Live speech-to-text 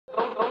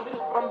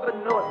from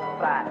the north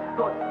side,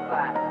 north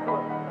side,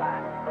 north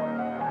side.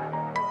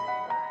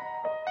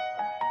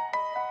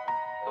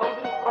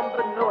 Soldiers from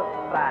the north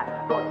side,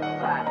 north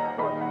side,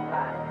 north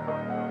side.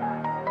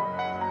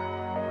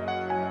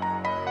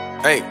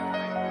 Hey,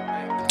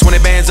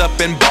 20 bands up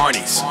in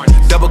Barney's,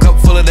 double cup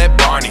full of that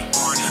Barney.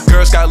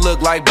 Girls got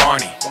look like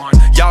Barney,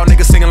 y'all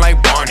niggas singing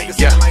like Barney.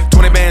 Yeah,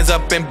 20 bands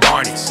up in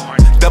Barney's,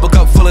 double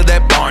cup full of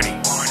that Barney.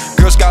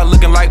 Girls got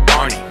looking like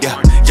Barney.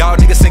 Yeah, y'all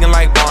niggas singing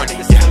like Barney.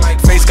 Yeah,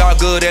 face got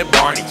good at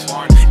Barney's,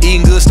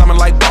 eating good stomach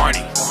like Barney.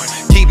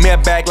 Keep me a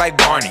bag like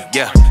Barney.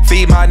 Yeah,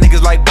 feed my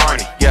niggas like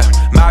Barney. Yeah,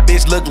 my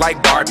bitch look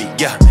like Barbie.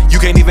 Yeah, you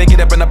can't even get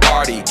up in the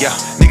party. Yeah,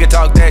 nigga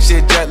talk that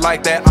shit just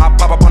like that. I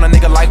pop up on a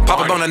nigga like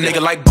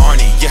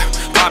Barney. Yeah,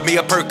 pop me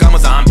a perk, I'm a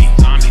zombie.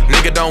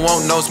 Nigga don't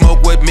want no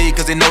smoke with me,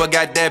 cause they know I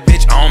got that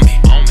bitch on me.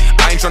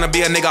 I ain't tryna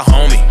be a nigga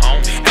homie,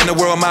 and the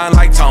world mine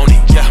like Tony.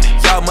 Yeah,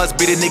 y'all must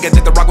be the nigga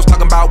that the Rock was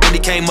talking about when he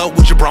came up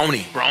with your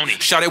brony.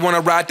 Shawty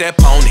wanna ride that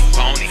pony.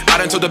 I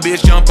done told the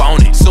bitch jump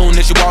on it. Soon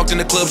as she walked in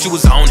the club, she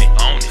was on it.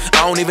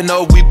 I don't even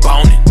know if we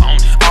boning.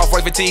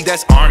 Off-white fatigue,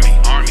 that's army.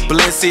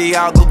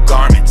 Balenciaga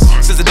garments.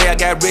 Since the day I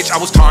got rich, I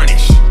was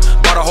tarnished.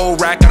 Bought a whole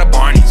rack out of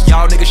Barney's.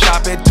 Y'all niggas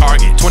shop at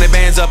Target. 20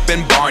 bands up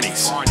in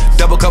Barney's,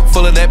 double cup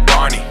full of that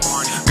Barney.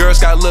 Girls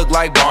got look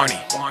like Barney,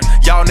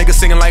 y'all niggas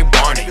singing like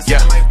Barney.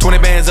 Yeah, 20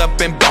 bands up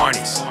in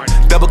Barney's,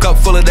 double cup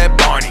full of that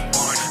Barney.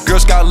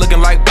 Girls got looking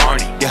like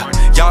Barney. Yeah,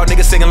 y'all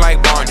niggas singing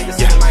like Barney.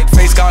 Yeah,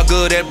 face got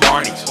good at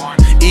Barney's,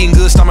 eating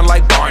good stomach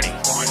like Barney.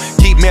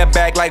 Keep me a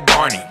bag like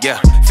Barney. Yeah,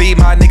 feed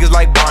my niggas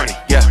like Barney.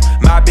 Yeah,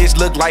 my bitch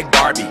look like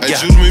Barbie.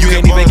 Yeah, you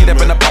can't even get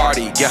up in the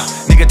party. Yeah,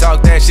 nigga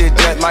talk that shit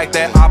just like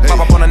that. I pop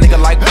up on a nigga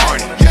like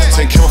Barney.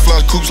 Take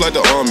camouflage coops like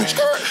the army.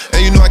 And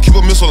you know I keep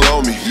a missile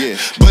on me.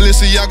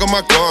 Balenciaga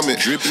my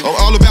garment. I'm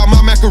all about my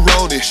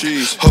macaroni.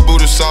 Her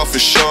booty soft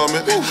as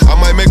shaman. I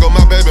might make her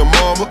my baby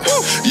mama.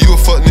 You a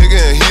fuck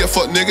nigga and he a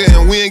fuck nigga,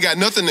 and we ain't got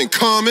nothing in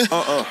common.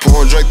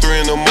 Pouring drink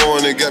 3 in the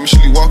morning, got me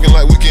sleepwalking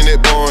like weekend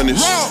at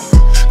Barney's.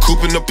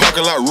 Coop in the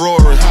parking lot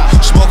roaring,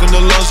 smoking the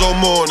lungs all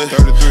morning.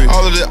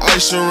 All of the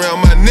ice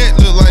around my neck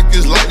look like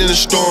it's lightning and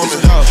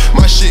storming.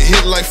 My shit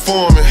hit like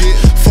foreman.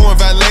 Foreign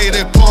valet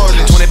at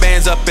parties. 20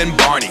 bands up in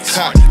Barney's,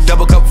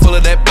 double cup full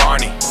of that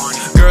Barney.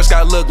 Girls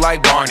got look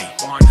like Barney,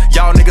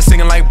 y'all niggas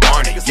singing like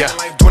Barney. Yeah,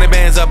 20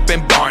 bands up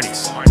in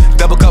Barney's,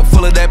 double cup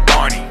full of that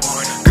Barney.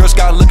 Girls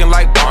got looking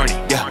like Barney.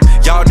 Yeah,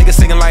 y'all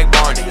niggas singing like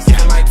Barney. Yeah,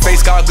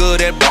 face got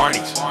good at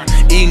Barney's,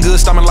 eating good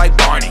stomach like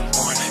Barney.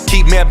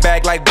 Keep me a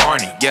bag like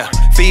Barney. Yeah,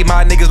 feed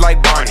my niggas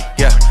like Barney.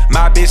 Yeah,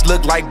 my bitch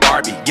look like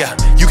Barbie. Yeah,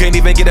 you can't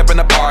even get up in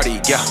the party.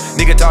 Yeah,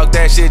 nigga talk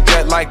that shit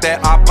just like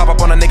that. I pop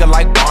up on a nigga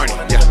like Barney.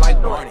 Yeah,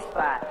 like Barney.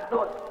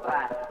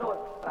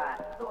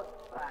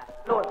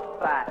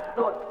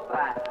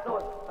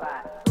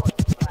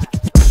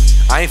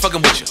 I ain't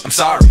fucking with you, I'm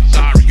sorry.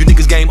 You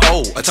niggas game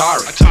old,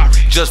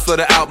 Atari. Just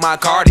flooded out my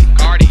Cardi.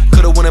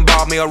 Could've went and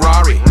bought me a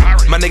Rari.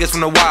 My niggas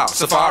from the wild,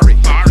 Safari.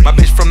 My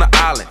bitch from the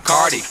island,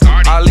 Cardi.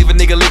 I'll leave a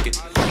nigga licking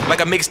like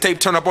a mixtape,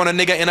 turn up on a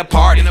nigga in a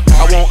party.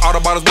 I want all the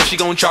bottles, what she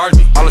gon' charge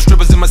me? All the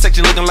strippers in my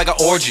section looking like an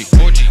orgy.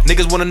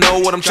 Niggas wanna know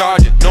what I'm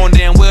charging, knowing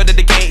damn well that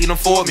they can't even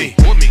afford me.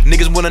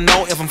 Niggas wanna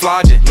know if I'm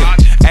flogging.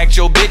 Ask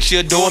your bitch, she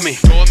adore me.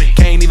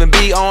 Can't even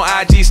be on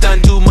IG,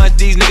 stunting too much,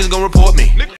 these niggas gon' report me.